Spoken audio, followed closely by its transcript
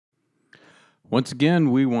Once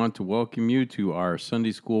again, we want to welcome you to our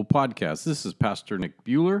Sunday School podcast. This is Pastor Nick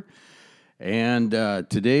Buhler, and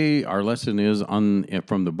today our lesson is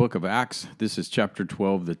from the book of Acts. This is chapter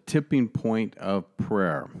 12, the tipping point of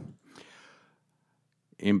prayer.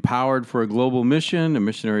 Empowered for a Global Mission, a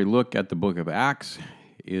missionary look at the book of Acts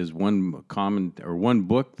is one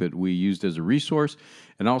book that we used as a resource,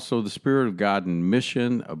 and also The Spirit of God and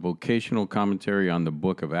Mission, a vocational commentary on the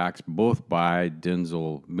book of Acts, both by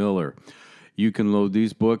Denzel Miller. You can load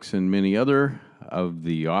these books and many other of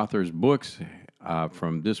the author's books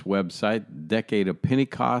from this website,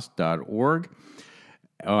 decadeofpentecost.org,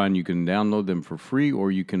 and you can download them for free,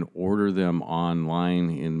 or you can order them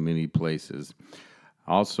online in many places.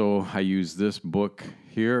 Also, I use this book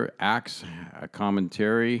here, Acts, a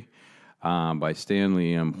commentary by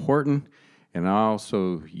Stanley M. Horton, and I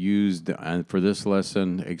also used for this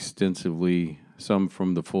lesson extensively some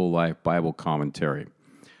from the Full Life Bible Commentary.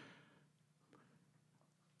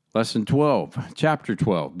 Lesson 12, Chapter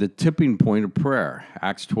 12, the tipping point of prayer,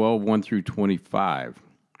 Acts 12, 1 through 25.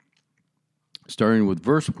 Starting with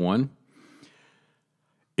verse 1.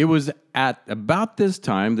 It was at about this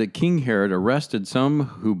time that King Herod arrested some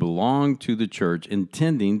who belonged to the church,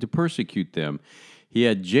 intending to persecute them. He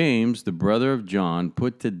had James, the brother of John,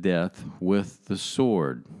 put to death with the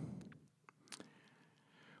sword.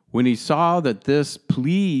 When he saw that this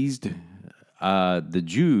pleased the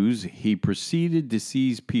Jews, he proceeded to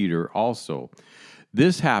seize Peter also.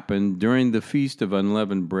 This happened during the Feast of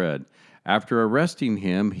Unleavened Bread. After arresting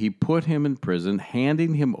him, he put him in prison,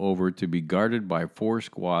 handing him over to be guarded by 4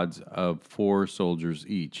 squads of 4 soldiers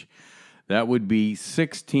each. That would be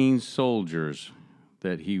 16 soldiers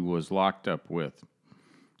that he was locked up with,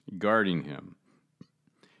 guarding him.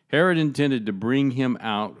 Herod intended to bring him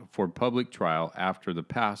out for public trial after the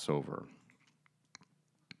Passover.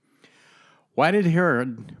 Why did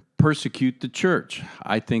Herod persecute the church?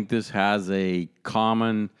 I think this has a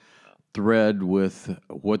common thread with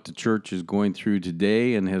what the church is going through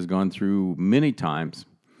today and has gone through many times.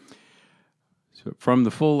 So from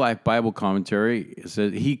the Full Life Bible Commentary, it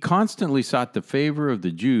says, he constantly sought the favor of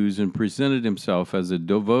the Jews and presented himself as a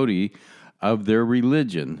devotee of their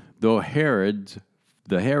religion, though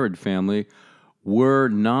the Herod family were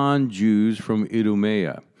non-Jews from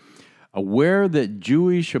Idumea. Aware that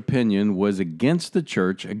Jewish opinion was against the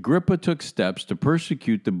church, Agrippa took steps to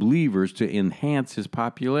persecute the believers to enhance his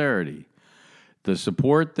popularity. The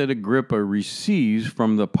support that Agrippa receives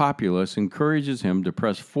from the populace encourages him to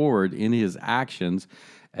press forward in his actions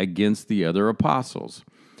against the other apostles.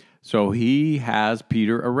 So he has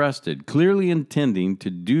Peter arrested, clearly intending to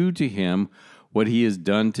do to him what he has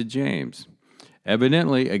done to James.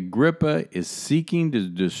 Evidently, Agrippa is seeking to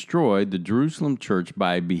destroy the Jerusalem church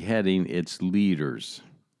by beheading its leaders.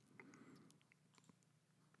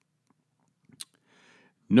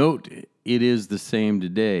 Note, it is the same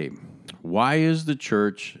today. Why is the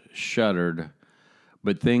church shuttered,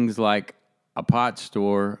 but things like a pot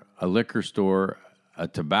store, a liquor store, a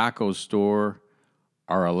tobacco store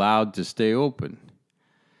are allowed to stay open?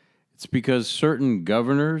 It's because certain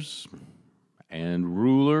governors and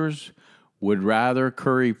rulers would rather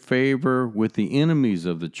curry favor with the enemies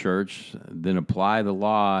of the church than apply the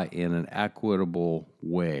law in an equitable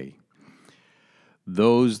way.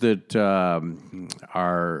 Those that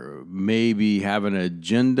are maybe have an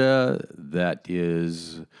agenda that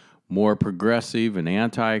is more progressive and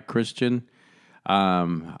anti-Christian,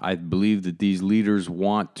 I believe that these leaders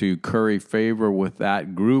want to curry favor with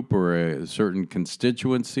that group or a certain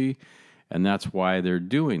constituency, and that's why they're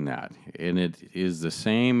doing that. And it is the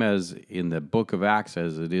same as in the book of Acts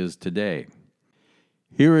as it is today.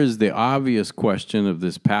 Here is the obvious question of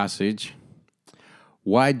this passage.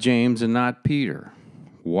 Why James and not Peter?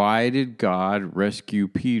 Why did God rescue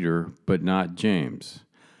Peter but not James?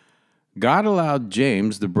 God allowed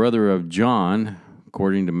James, the brother of John,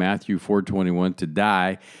 according to Matthew 4:21, to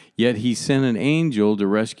die, yet he sent an angel to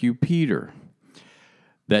rescue Peter.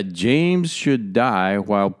 That James should die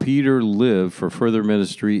while Peter lived for further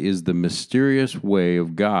ministry is the mysterious way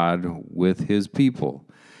of God with his people.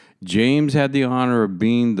 James had the honor of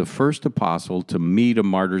being the first apostle to meet a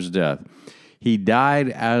martyr's death. He died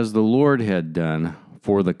as the Lord had done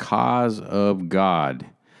for the cause of God,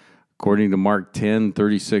 according to Mark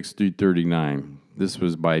 10:36 through 39. This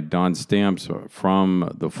was by Don Stamps from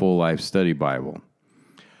the Full Life Study Bible.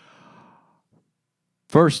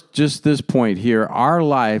 First, just this point here, our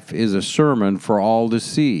life is a sermon for all to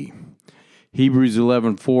see. Hebrews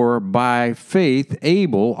 11:4, by faith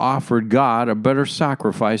Abel offered God a better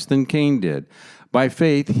sacrifice than Cain did. By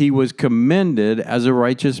faith he was commended as a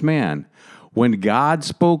righteous man when God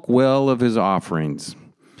spoke well of his offerings.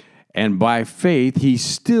 and by faith he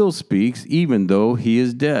still speaks even though he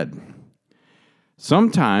is dead.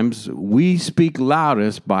 Sometimes we speak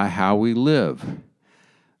loudest by how we live.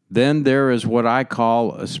 Then there is what I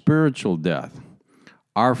call a spiritual death.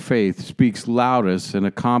 Our faith speaks loudest and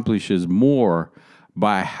accomplishes more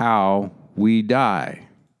by how we die.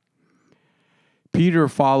 Peter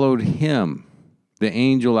followed him, the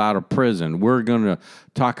angel, out of prison. We're going to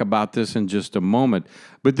talk about this in just a moment.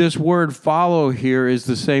 But this word follow here is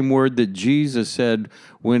the same word that Jesus said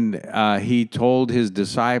when he told his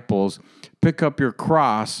disciples, pick up your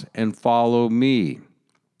cross and follow me.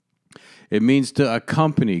 It means to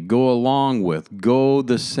accompany, go along with, go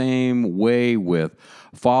the same way with,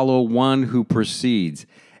 follow one who precedes.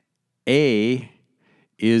 A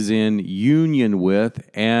is in union with,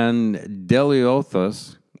 and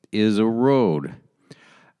deliothos is a road.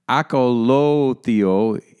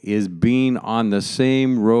 Akolotheo is being on the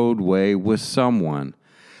same roadway with someone.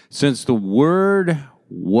 Since the word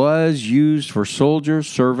was used for soldiers,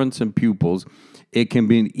 servants, and pupils, it can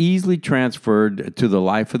be easily transferred to the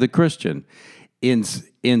life of the Christian.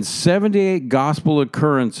 In 78 gospel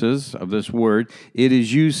occurrences of this word, it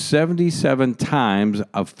is used 77 times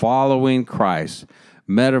of following Christ.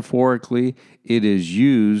 Metaphorically, it is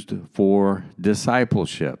used for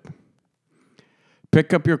discipleship.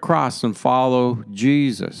 Pick up your cross and follow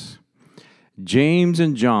Jesus. James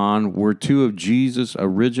and John were two of Jesus'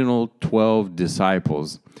 original 12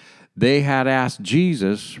 disciples. They had asked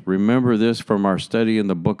Jesus, remember this from our study in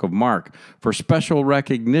the book of Mark, for special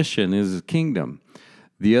recognition in his kingdom.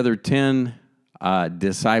 The other 10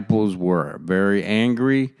 disciples were very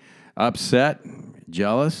angry, upset,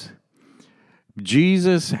 jealous.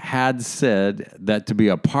 Jesus had said that to be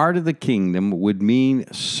a part of the kingdom would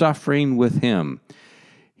mean suffering with him.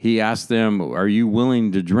 He asked them, are you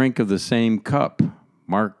willing to drink of the same cup?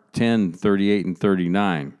 Mark 10:38 and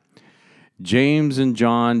 39. James and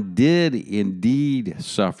John did indeed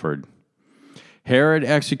suffer. Herod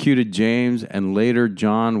executed James, and later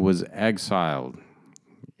John was exiled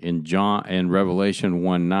in Revelation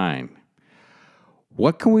 1:9.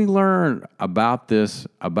 What can we learn about this,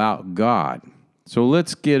 about God? So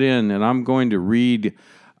let's get in, and I'm going to read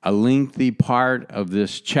a lengthy part of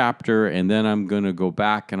this chapter, and then I'm going to go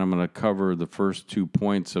back and I'm going to cover the first 2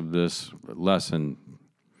 points of this lesson.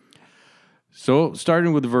 So,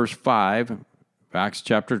 starting with verse 5, Acts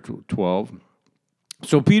chapter 12.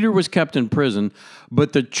 So Peter was kept in prison,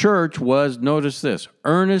 but the church was, notice this,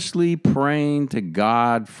 earnestly praying to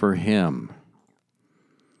God for him.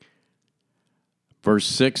 Verse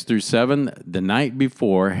 6 through 7, the night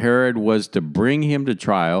before Herod was to bring him to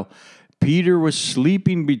trial, Peter was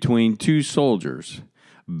sleeping between two soldiers,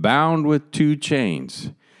 bound with 2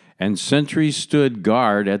 chains, and sentries stood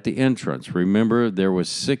guard at the entrance. Remember, there was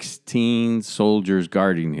 16 soldiers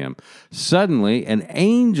guarding him. Suddenly, an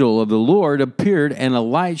angel of the Lord appeared, and a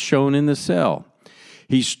light shone in the cell.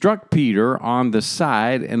 He struck Peter on the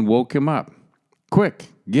side and woke him up. Quick,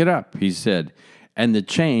 get up, he said, and the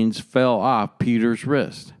chains fell off Peter's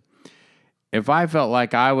wrist. If I felt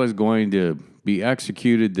like I was going to be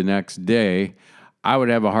executed the next day, I would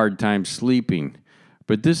have a hard time sleeping.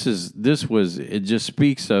 But it just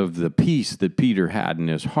speaks of the peace that Peter had in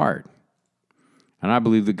his heart. And I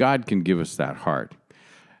believe that God can give us that heart,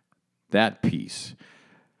 that peace.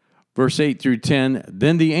 Verse 8 through 10,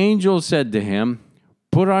 then the angel said to him,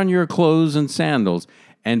 put on your clothes and sandals.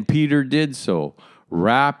 And Peter did so.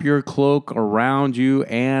 Wrap your cloak around you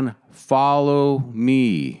and follow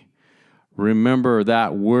me. Remember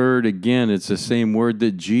that word again. It's the same word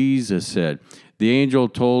that Jesus said. The angel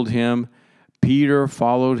told him, Peter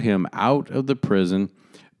followed him out of the prison,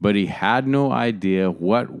 but he had no idea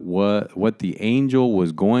what the angel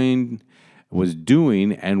was doing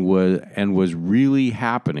and was really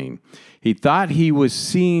happening. He thought he was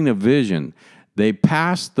seeing a vision. They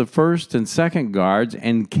passed the first and second guards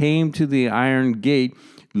and came to the iron gate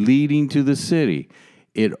leading to the city.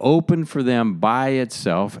 It opened for them by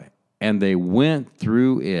itself, and they went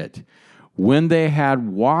through it. When they had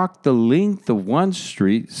walked the length of one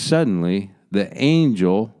street, suddenly the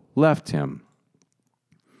angel left him.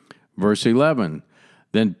 Verse 11,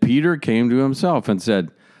 then Peter came to himself and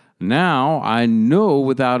said, now I know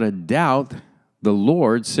without a doubt the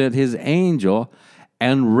Lord sent his angel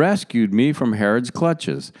and rescued me from Herod's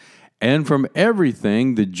clutches and from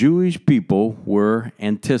everything the Jewish people were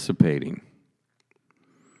anticipating.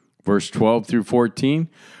 Verse 12 through 14,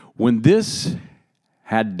 when this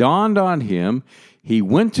had dawned on him, he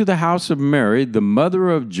went to the house of Mary, the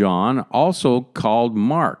mother of John, also called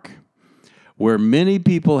Mark, where many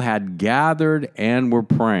people had gathered and were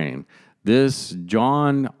praying. This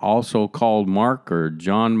John, also called Mark or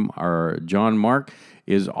John Mark,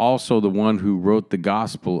 is also the one who wrote the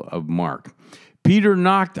Gospel of Mark. Peter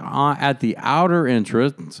knocked at the outer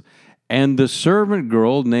entrance, and the servant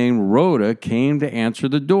girl named Rhoda came to answer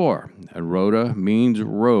the door. And Rhoda means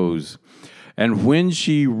rose. And when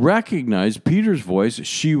she recognized Peter's voice,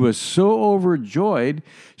 she was so overjoyed,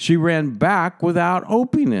 she ran back without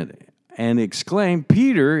opening it and exclaimed,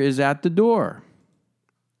 "Peter is at the door."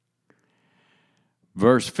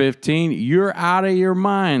 Verse 15, "You're out of your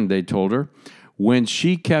mind," they told her. When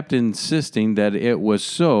she kept insisting that it was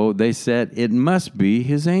so, they said, "It must be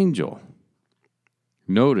his angel."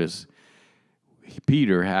 Notice,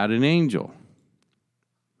 Peter had an angel.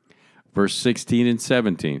 Verse 16 and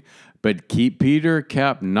 17, "But Peter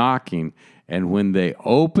kept knocking, and when they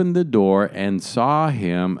opened the door and saw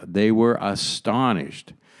him, they were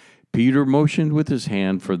astonished. Peter motioned with his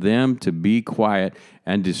hand for them to be quiet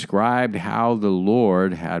and described how the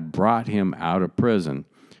Lord had brought him out of prison.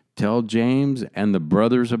 'Tell James and the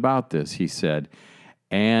brothers about this,' he said,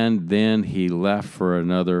 and then he left for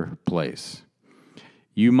another place."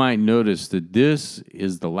 You might notice that this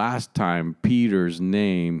is the last time Peter's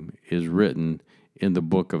name is written in the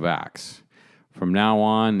book of Acts. From now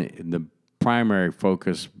on, the primary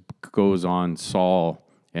focus goes on Saul,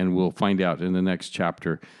 and we'll find out in the next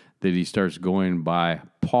chapter that he starts going by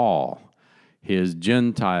Paul, his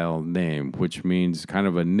Gentile name, which means kind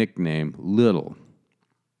of a nickname, little.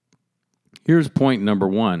 Here's point number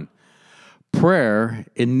 1. Prayer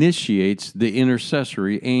initiates the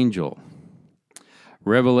intercessory angel.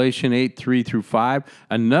 Revelation 8:3-5,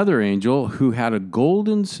 another angel who had a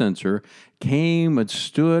golden censer came and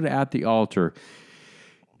stood at the altar.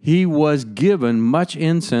 He was given much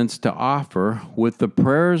incense to offer with the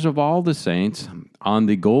prayers of all the saints on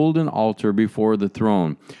the golden altar before the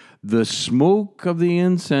throne. The smoke of the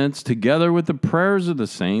incense, together with the prayers of the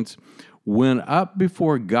saints, went up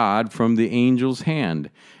before God from the angel's hand.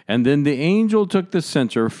 And then the angel took the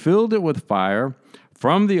censer, filled it with fire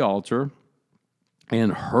from the altar,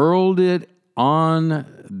 and hurled it on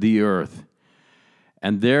the earth.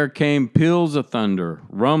 And there came peals of thunder,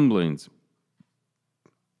 rumblings,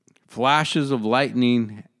 flashes of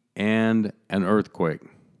lightning, and an earthquake.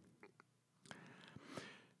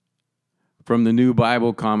 From the New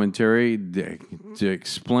Bible Commentary, it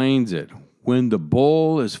explains it. When the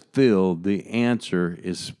bowl is filled, the answer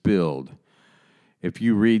is spilled. If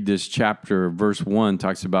you read this chapter, verse 1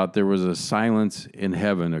 talks about there was a silence in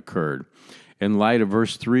heaven occurred. In light of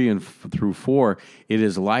verse 3 and through 4, it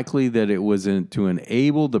is likely that it was to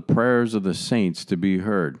enable the prayers of the saints to be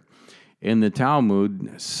heard. In the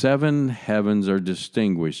Talmud, 7 heavens are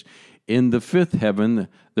distinguished. In the 5th heaven,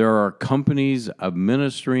 there are companies of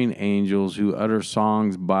ministering angels who utter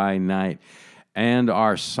songs by night and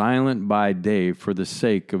are silent by day for the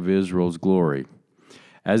sake of Israel's glory.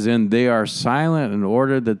 As in, they are silent in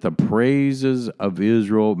order that the praises of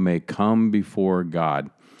Israel may come before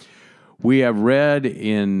God. We have read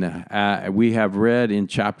in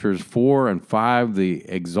chapters 4 and 5 the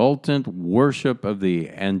exultant worship of the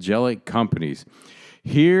angelic companies.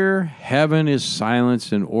 Here, heaven is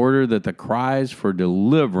silenced in order that the cries for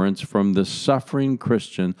deliverance from the suffering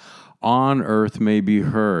Christian on earth may be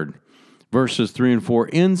heard. Verses 3 and 4,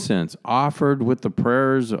 incense offered with the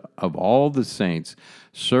prayers of all the saints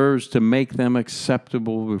serves to make them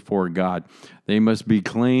acceptable before God. They must be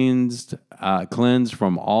cleansed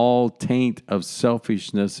from all taint of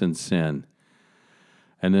selfishness and sin.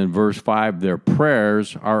 And then verse 5, their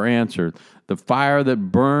prayers are answered. The fire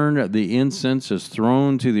that burned the incense is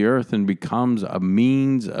thrown to the earth and becomes a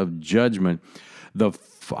means of judgment. There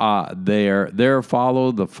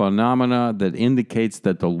follow the phenomena that indicates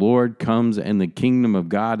that the Lord comes and the kingdom of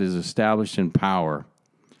God is established in power.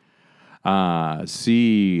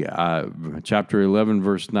 See chapter 11,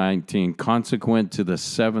 verse 19, consequent to the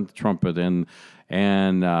 7th trumpet,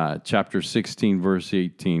 and chapter 16, verse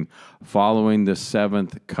 18, following the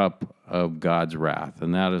 7th cup of God's wrath.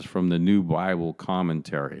 And that is from the New Bible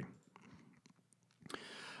Commentary.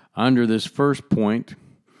 Under this first point,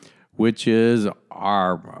 which is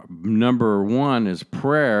our number 1, is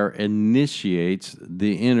prayer initiates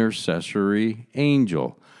the intercessory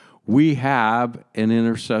angel. We have an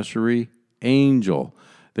intercessory angel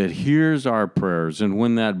that hears our prayers, and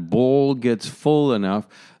when that bowl gets full enough,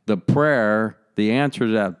 the answer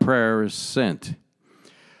to that prayer is sent.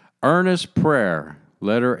 Earnest prayer,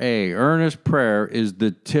 letter A, earnest prayer is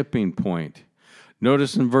the tipping point.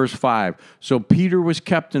 Notice in verse 5, so Peter was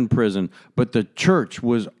kept in prison, but the church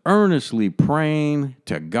was earnestly praying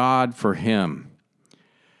to God for him.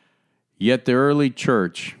 Yet the early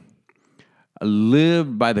church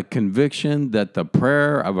lived by the conviction that the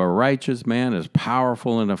prayer of a righteous man is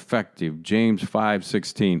powerful and effective, James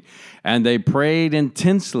 5:16. And they prayed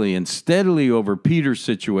intensely and steadily over Peter's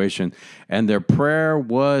situation, and their prayer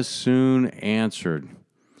was soon answered.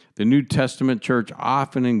 The New Testament church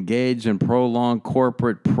often engaged in prolonged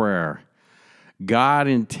corporate prayer. God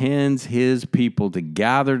intends his people to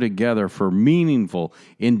gather together for meaningful,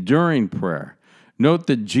 enduring prayer. Note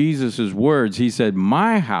that Jesus' words, he said,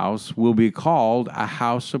 "My house will be called a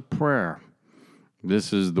house of prayer."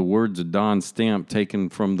 This is the words of Don Stamp taken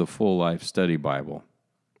from the Full Life Study Bible.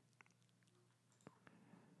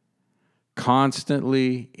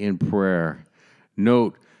 Constantly in prayer.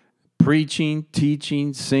 Note, preaching,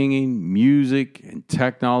 teaching, singing, music, and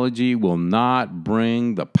technology will not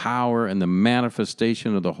bring the power and the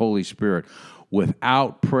manifestation of the Holy Spirit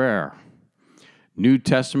without prayer. New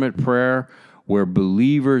Testament prayer, where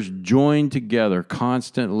believers join together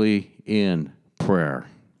constantly in prayer.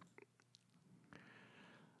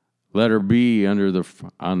 Letter B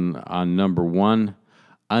on number 1,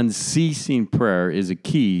 unceasing prayer is a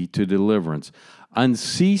key to deliverance.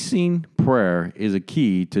 Unceasing prayer is a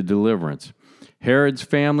key to deliverance. Herod's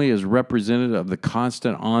family is representative of the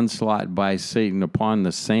constant onslaught by Satan upon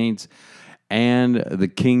the saints and the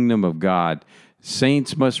kingdom of God.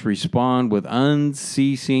 Saints must respond with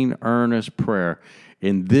unceasing, earnest prayer.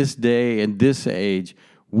 In this day, in this age,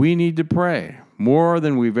 we need to pray more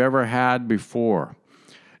than we've ever had before.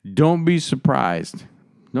 Don't be surprised.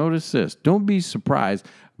 Notice this. Don't be surprised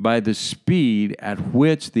by the speed at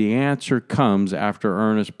which the answer comes after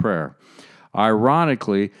earnest prayer.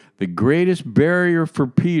 Ironically, the greatest barrier for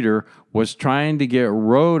Peter was trying to get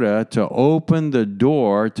Rhoda to open the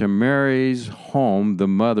door to Mary's home, the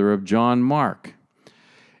mother of John Mark.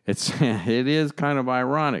 It is kind of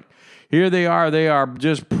ironic. Here they are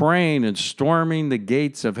just praying and storming the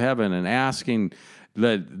gates of heaven and asking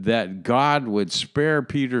that God would spare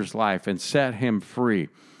Peter's life and set him free.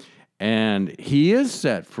 And he is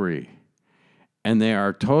set free. And they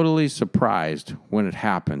are totally surprised when it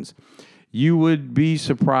happens. You would be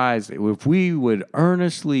surprised if we would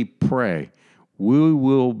earnestly pray. We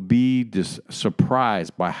will be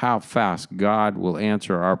surprised by how fast God will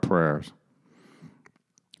answer our prayers.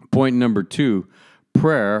 Point number 2,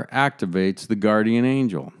 prayer activates the guardian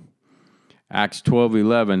angel. Acts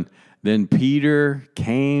 12:11, then Peter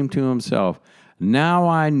came to himself. Now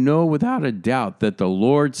I know without a doubt that the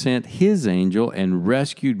Lord sent his angel and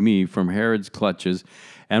rescued me from Herod's clutches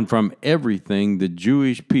and from everything the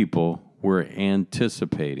Jewish people were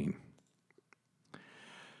anticipating.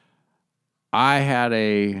 I had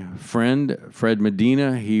a friend, Fred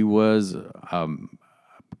Medina. He was a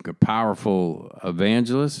powerful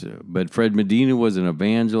evangelist, but Fred Medina was an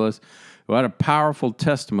evangelist who had a powerful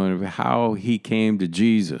testimony of how he came to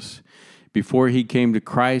Jesus. Before he came to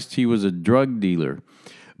Christ, he was a drug dealer,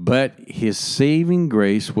 but his saving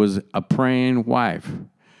grace was a praying wife.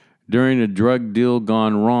 During a drug deal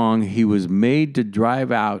gone wrong, he was made to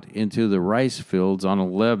drive out into the rice fields on a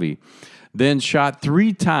levee, then shot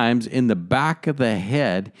 3 times in the back of the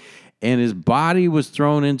head, and his body was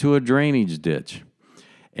thrown into a drainage ditch.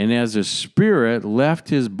 And as the spirit left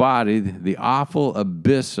his body, the awful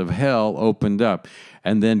abyss of hell opened up.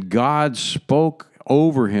 And then God spoke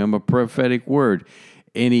over him a prophetic word.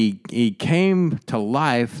 And he came to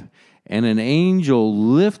life, and an angel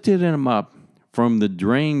lifted him up from the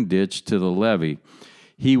drain ditch to the levee.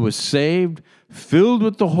 He was saved, filled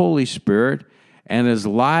with the Holy Spirit, and his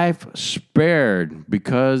life spared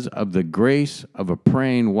because of the grace of a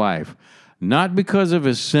praying wife. Not because of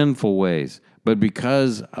his sinful ways, but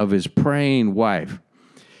because of his praying wife.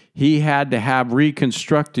 He had to have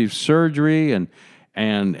reconstructive surgery, and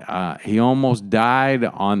he almost died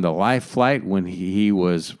on the life flight when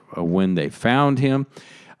when they found him.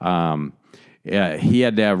 He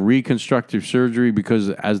had to have reconstructive surgery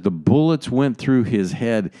because as the bullets went through his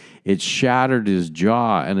head, it shattered his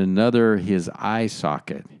jaw and another his eye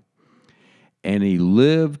socket. And he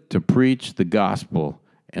lived to preach the gospel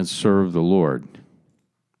and serve the Lord.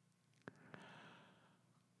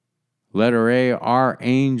 Letter A, our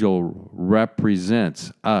angel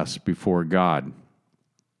represents us before God.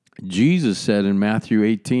 Jesus said in Matthew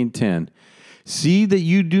 18:10, see that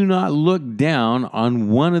you do not look down on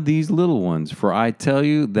one of these little ones, for I tell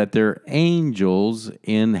you that their angels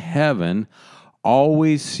in heaven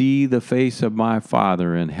always see the face of my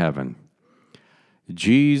Father in heaven.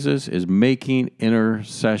 Jesus is making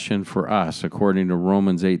intercession for us, according to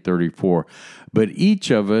Romans 8:34. But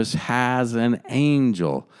each of us has an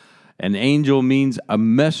angel. An angel means a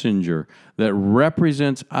messenger that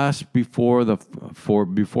represents us before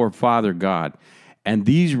Father God. And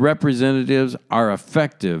these representatives are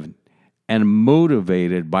effective and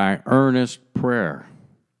motivated by earnest prayer.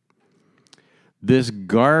 This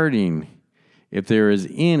guarding, if there is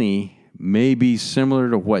any, may be similar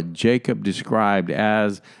to what Jacob described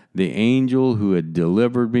as the angel who had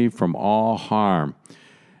delivered me from all harm.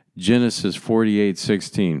 Genesis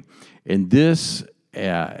 48:16. And this,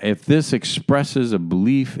 if this expresses a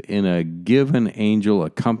belief in a given angel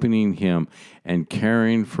accompanying him and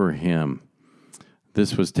caring for him.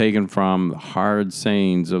 This was taken from the hard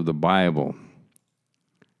sayings of the Bible.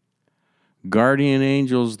 Guardian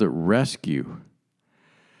angels that rescue.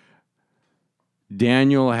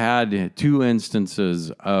 Daniel had 2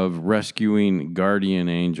 instances of rescuing guardian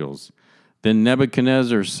angels. Then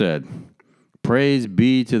Nebuchadnezzar said, "Praise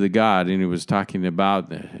be to the God," and he was talking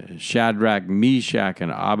about Shadrach, Meshach,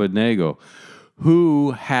 and Abednego,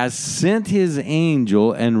 who has sent his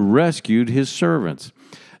angel and rescued his servants.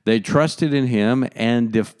 They trusted in him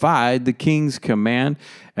and defied the king's command,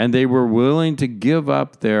 and they were willing to give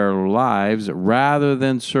up their lives rather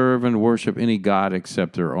than serve and worship any god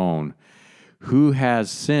except their own, who has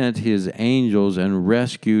sent his angels and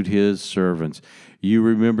rescued his servants. You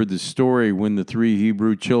remember the story when the 3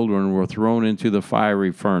 Hebrew children were thrown into the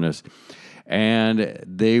fiery furnace, and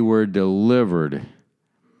they were delivered.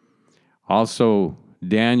 Also,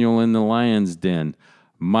 Daniel in the lion's den.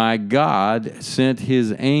 My God sent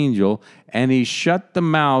his angel, and he shut the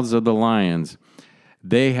mouths of the lions.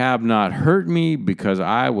 They have not hurt me because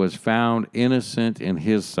I was found innocent in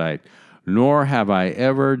his sight, nor have I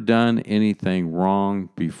ever done anything wrong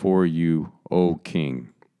before you, O king.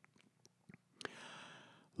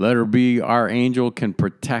 Letter B, our angel can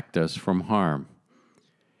protect us from harm.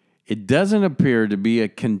 It doesn't appear to be a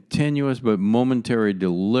continuous but momentary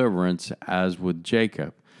deliverance as with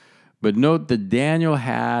Jacob. But note that Daniel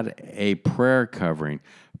had a prayer covering,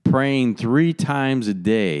 praying 3 times a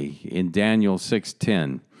day in Daniel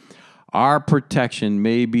 6:10. Our protection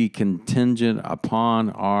may be contingent upon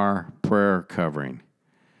our prayer covering.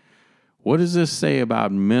 What does this say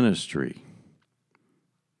about ministry?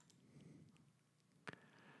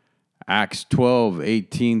 Acts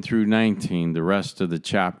 12:18 through 19, the rest of the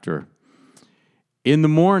chapter. In the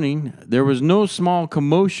morning, there was no small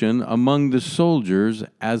commotion among the soldiers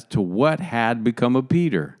as to what had become of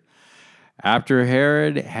Peter. After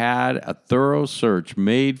Herod had a thorough search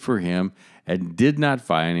made for him and did not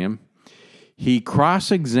find him, he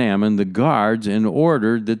cross-examined the guards and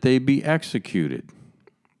ordered that they be executed.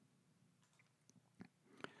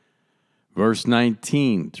 Verse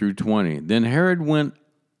 19 through 20. Then Herod went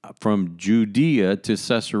from Judea to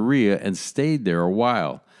Caesarea and stayed there a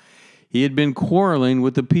while. He had been quarreling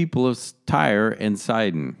with the people of Tyre and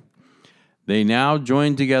Sidon. They now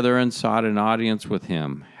joined together and sought an audience with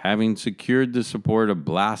him, having secured the support of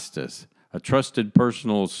Blastus, a trusted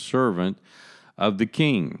personal servant of the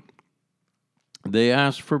king. They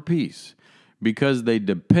asked for peace because they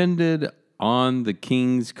depended on the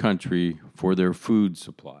king's country for their food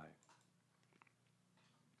supply.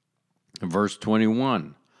 Verse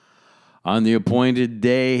 21. On the appointed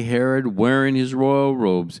day, Herod, wearing his royal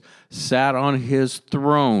robes, sat on his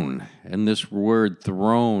throne. And this word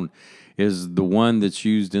throne is the one that's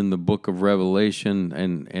used in the book of Revelation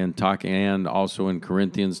and also in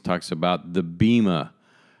Corinthians talks about the bema,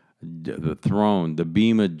 the throne, the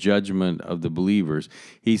bema judgment of the believers.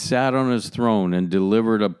 He sat on his throne and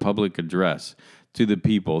delivered a public address to the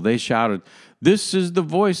people. They shouted, "This is the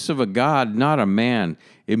voice of a God, not a man."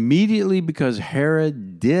 Immediately, because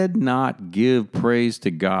Herod did not give praise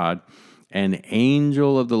to God, an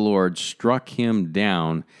angel of the Lord struck him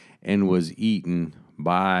down and was eaten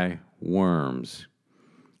by worms.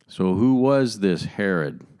 So who was this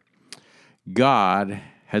Herod? God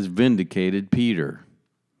has vindicated Peter.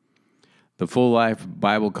 The Full Life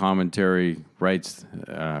Bible Commentary writes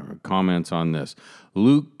comments on this.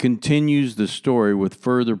 Luke continues the story with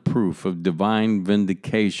further proof of divine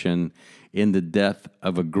vindication in the death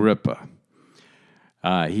of Agrippa.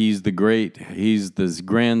 He's the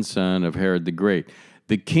grandson of Herod the Great.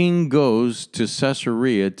 The king goes to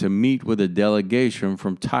Caesarea to meet with a delegation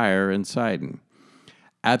from Tyre and Sidon.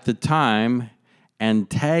 At the time,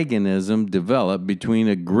 antagonism developed between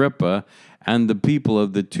Agrippa and the people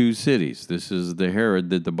of the 2 cities. This is the Herod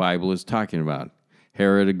that the Bible is talking about,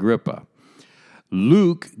 Herod Agrippa.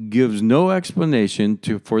 Luke gives no explanation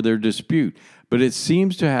for their dispute, but it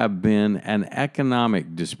seems to have been an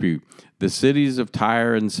economic dispute. The cities of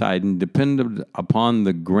Tyre and Sidon depended upon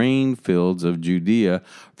the grain fields of Judea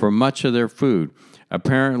for much of their food.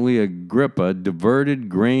 Apparently, Agrippa diverted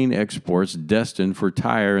grain exports destined for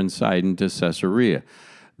Tyre and Sidon to Caesarea,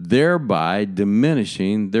 thereby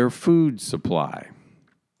diminishing their food supply.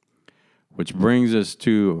 which brings us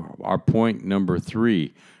to our point number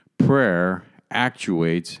 3. Prayer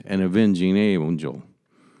actuates an avenging angel.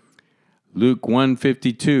 Luke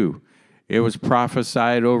 1:52, it was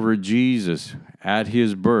prophesied over Jesus at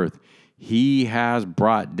his birth. He has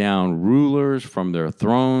brought down rulers from their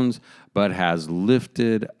thrones, but has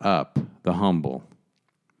lifted up the humble.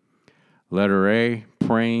 Letter A,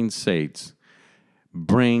 praying saints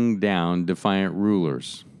bring down defiant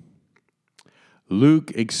rulers.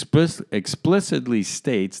 Luke explicitly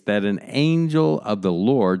states that an angel of the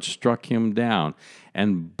Lord struck him down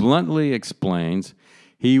and bluntly explains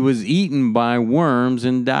he was eaten by worms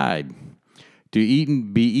and died. To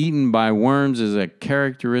be eaten by worms is a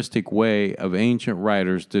characteristic way of ancient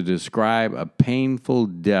writers to describe a painful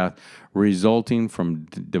death resulting from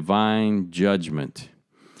divine judgment.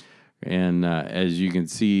 And as you can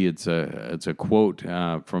see, it's a quote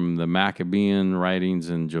from the Maccabean writings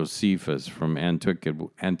and Josephus from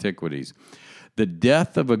Antiquities. The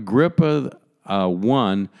death of Agrippa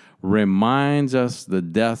I reminds us the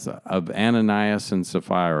death of Ananias and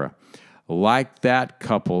Sapphira. Like that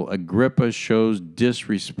couple, Agrippa shows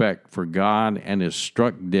disrespect for God and is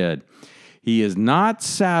struck dead. He is not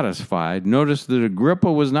satisfied. Notice that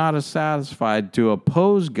Agrippa was not satisfied to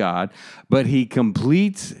oppose God, but he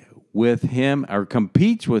competes with him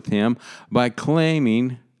by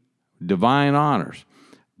claiming divine honors.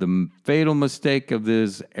 The fatal mistake of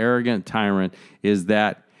this arrogant tyrant is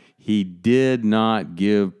that he did not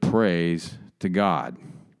give praise to God.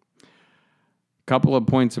 Couple of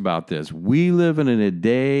points about this. We live in a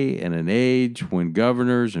day and an age when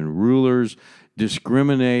governors and rulers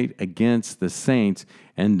discriminate against the saints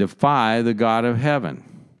and defy the God of heaven.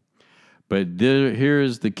 But here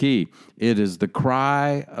is the key. It is the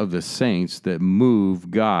cry of the saints that move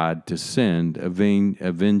God to send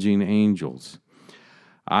avenging angels.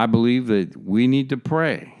 I believe that we need to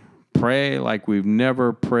pray. Pray like we've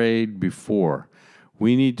never prayed before.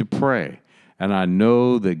 We need to pray. And I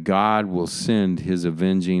know that God will send his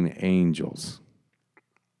avenging angels.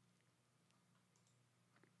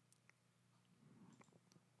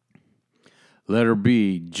 Letter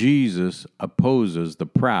B, Jesus opposes the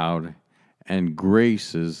proud and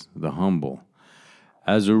graces the humble.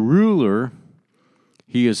 As a ruler,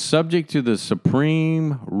 he is subject to the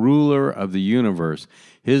supreme ruler of the universe.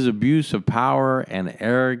 His abuse of power and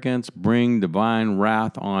arrogance bring divine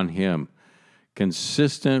wrath on him,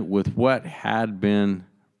 consistent with what had been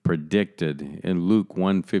predicted in Luke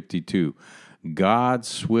 1:52. God's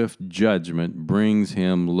swift judgment brings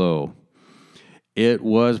him low. It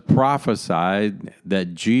was prophesied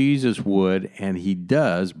that Jesus would, and he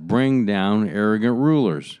does, bring down arrogant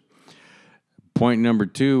rulers. Point number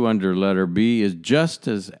 2 under letter B is just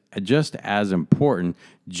as important.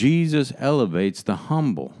 Jesus elevates the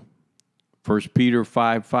humble. 1 Peter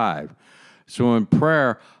 5:5. So in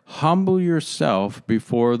prayer, humble yourself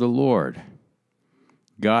before the Lord.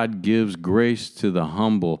 God gives grace to the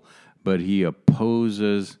humble, but he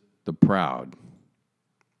opposes the proud.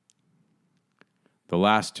 The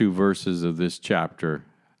last 2 verses of this chapter,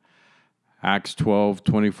 Acts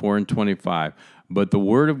 12:24 and 25. But the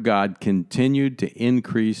word of God continued to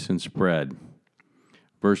increase and spread.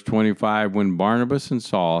 Verse 25, when Barnabas and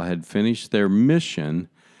Saul had finished their mission,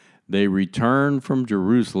 they returned from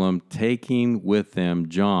Jerusalem, taking with them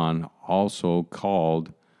John, also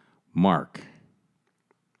called Mark.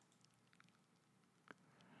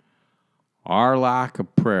 Our lack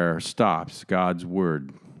of prayer stops God's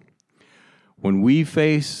word. When we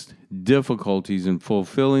face difficulties in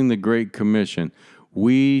fulfilling the Great Commission,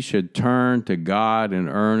 we should turn to God in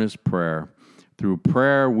earnest prayer. Through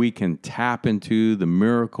prayer, we can tap into the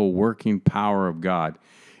miracle-working power of God.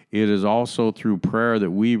 It is also through prayer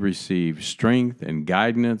that we receive strength and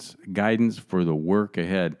guidance for the work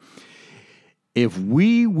ahead. If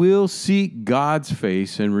we will seek God's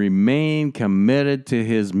face and remain committed to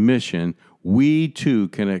his mission, we too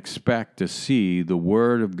can expect to see the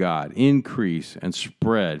word of God increase and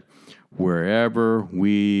spread wherever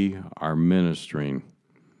we are ministering.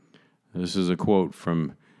 This is a quote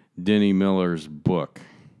from Denny Miller's book,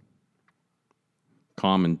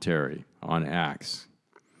 Commentary on Acts.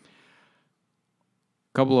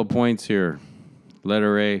 Couple of points here.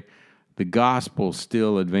 Letter A, the gospel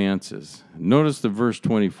still advances. Notice the verse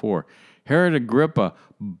 24. Herod Agrippa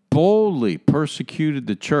boldly persecuted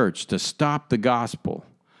the church to stop the gospel.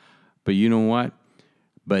 But you know what?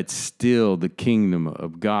 But still the kingdom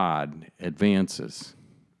of God advances.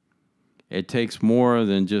 It takes more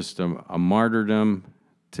than just a martyrdom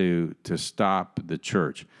to stop the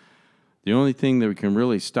church. The only thing that can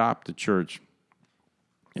really stop the church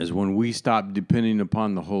is when we stop depending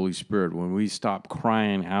upon the Holy Spirit, when we stop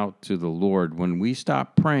crying out to the Lord, when we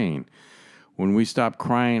stop praying, when we stop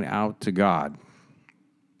crying out to God.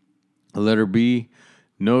 Letter B,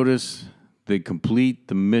 notice they complete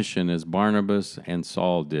the mission as Barnabas and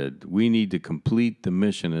Saul did. We need to complete the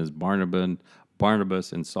mission as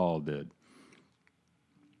Barnabas and Saul did.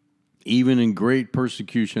 Even in great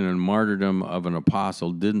persecution and martyrdom of an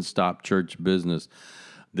apostle didn't stop church business.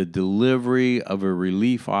 The delivery of a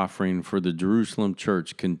relief offering for the Jerusalem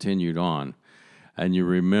church continued on. And you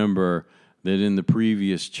remember that in the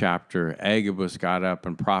previous chapter, Agabus got up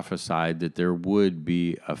and prophesied that there would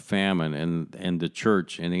be a famine, and the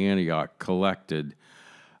church in Antioch collected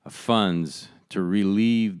funds to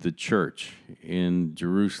relieve the church in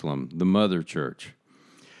Jerusalem, the mother church.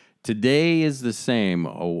 Today is the same.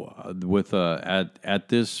 At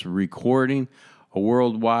this recording, a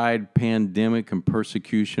worldwide pandemic and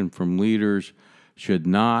persecution from leaders should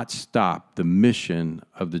not stop the mission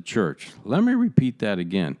of the church. Let me repeat that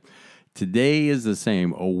again. Today is the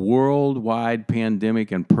same. A worldwide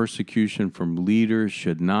pandemic and persecution from leaders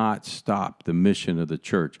should not stop the mission of the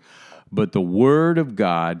church. But the Word of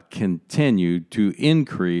God continued to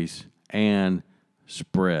increase and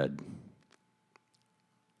spread.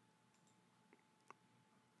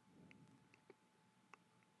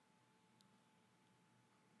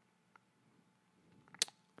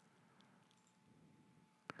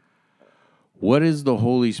 What is the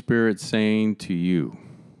Holy Spirit saying to you?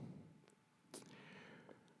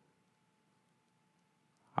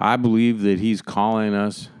 I believe that He's calling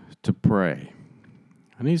us to pray.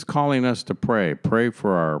 And He's calling us to pray. Pray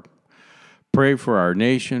for our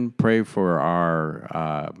nation. Pray for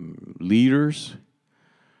our leaders.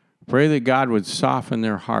 Pray that God would soften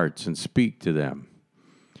their hearts and speak to them.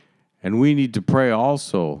 And we need to pray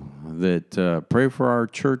also that pray for our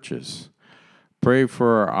churches. Pray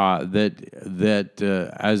for as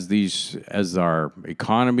our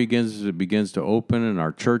economy begins to open and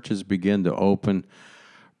our churches begin to open.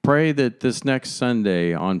 Pray that this next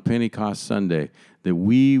Sunday, on Pentecost Sunday, that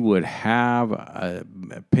we would have a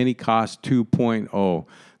Pentecost 2.0,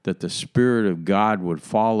 that the Spirit of God would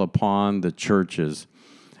fall upon the churches,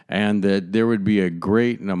 and that there would be a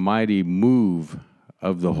great and a mighty move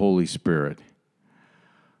of the Holy Spirit.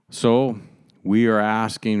 So we are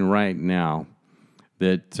asking right now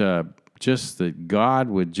that that God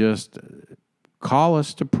would just call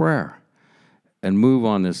us to prayer and move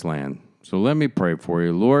on this land. So let me pray for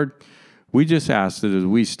you. Lord, we just ask that as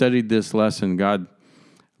we studied this lesson, God,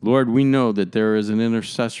 Lord, we know that there is an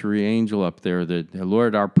intercessory angel up there that,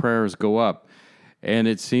 Lord, our prayers go up. And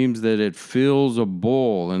it seems that it fills a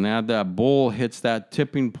bowl, and as that bowl hits that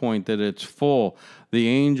tipping point that it's full, the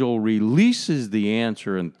angel releases the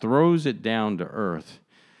answer and throws it down to earth.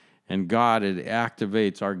 And God, it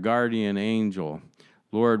activates our guardian angel.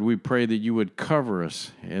 Lord, we pray that you would cover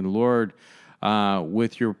us, and Lord,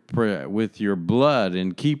 with your blood,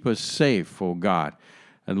 and keep us safe, O God.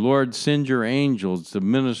 And Lord, send your angels to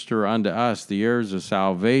minister unto us, the heirs of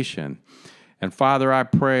salvation. And Father, I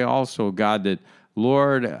pray also, God, that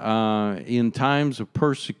Lord, in times of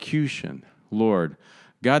persecution, Lord,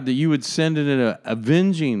 God, that you would send in an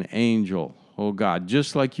avenging angel, oh God,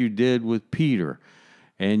 just like you did with Peter.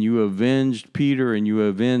 And you avenged Peter and you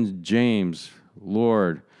avenged James,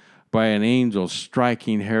 Lord, by an angel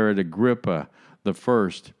striking Herod Agrippa the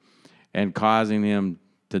first and causing him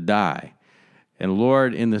to die. And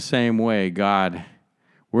Lord, in the same way, God,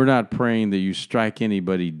 we're not praying that you strike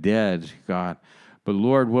anybody dead, God. But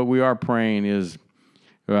Lord, what we are praying is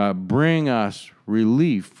bring us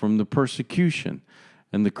relief from the persecution.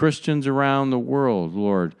 And the Christians around the world,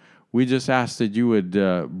 Lord, we just ask that you would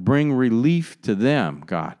bring relief to them,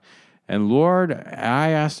 God. And Lord,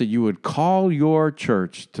 I ask that you would call your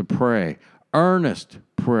church to pray, earnest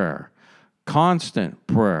prayer, constant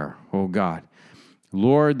prayer, oh God.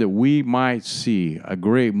 Lord, that we might see a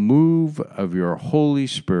great move of your Holy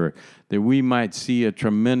Spirit, that we might see a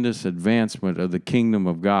tremendous advancement of the kingdom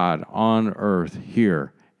of God on earth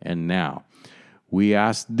here and now. We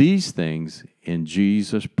ask these things in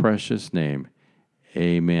Jesus' precious name.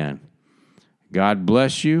 Amen. God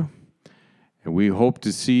bless you, and we hope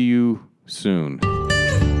to see you soon.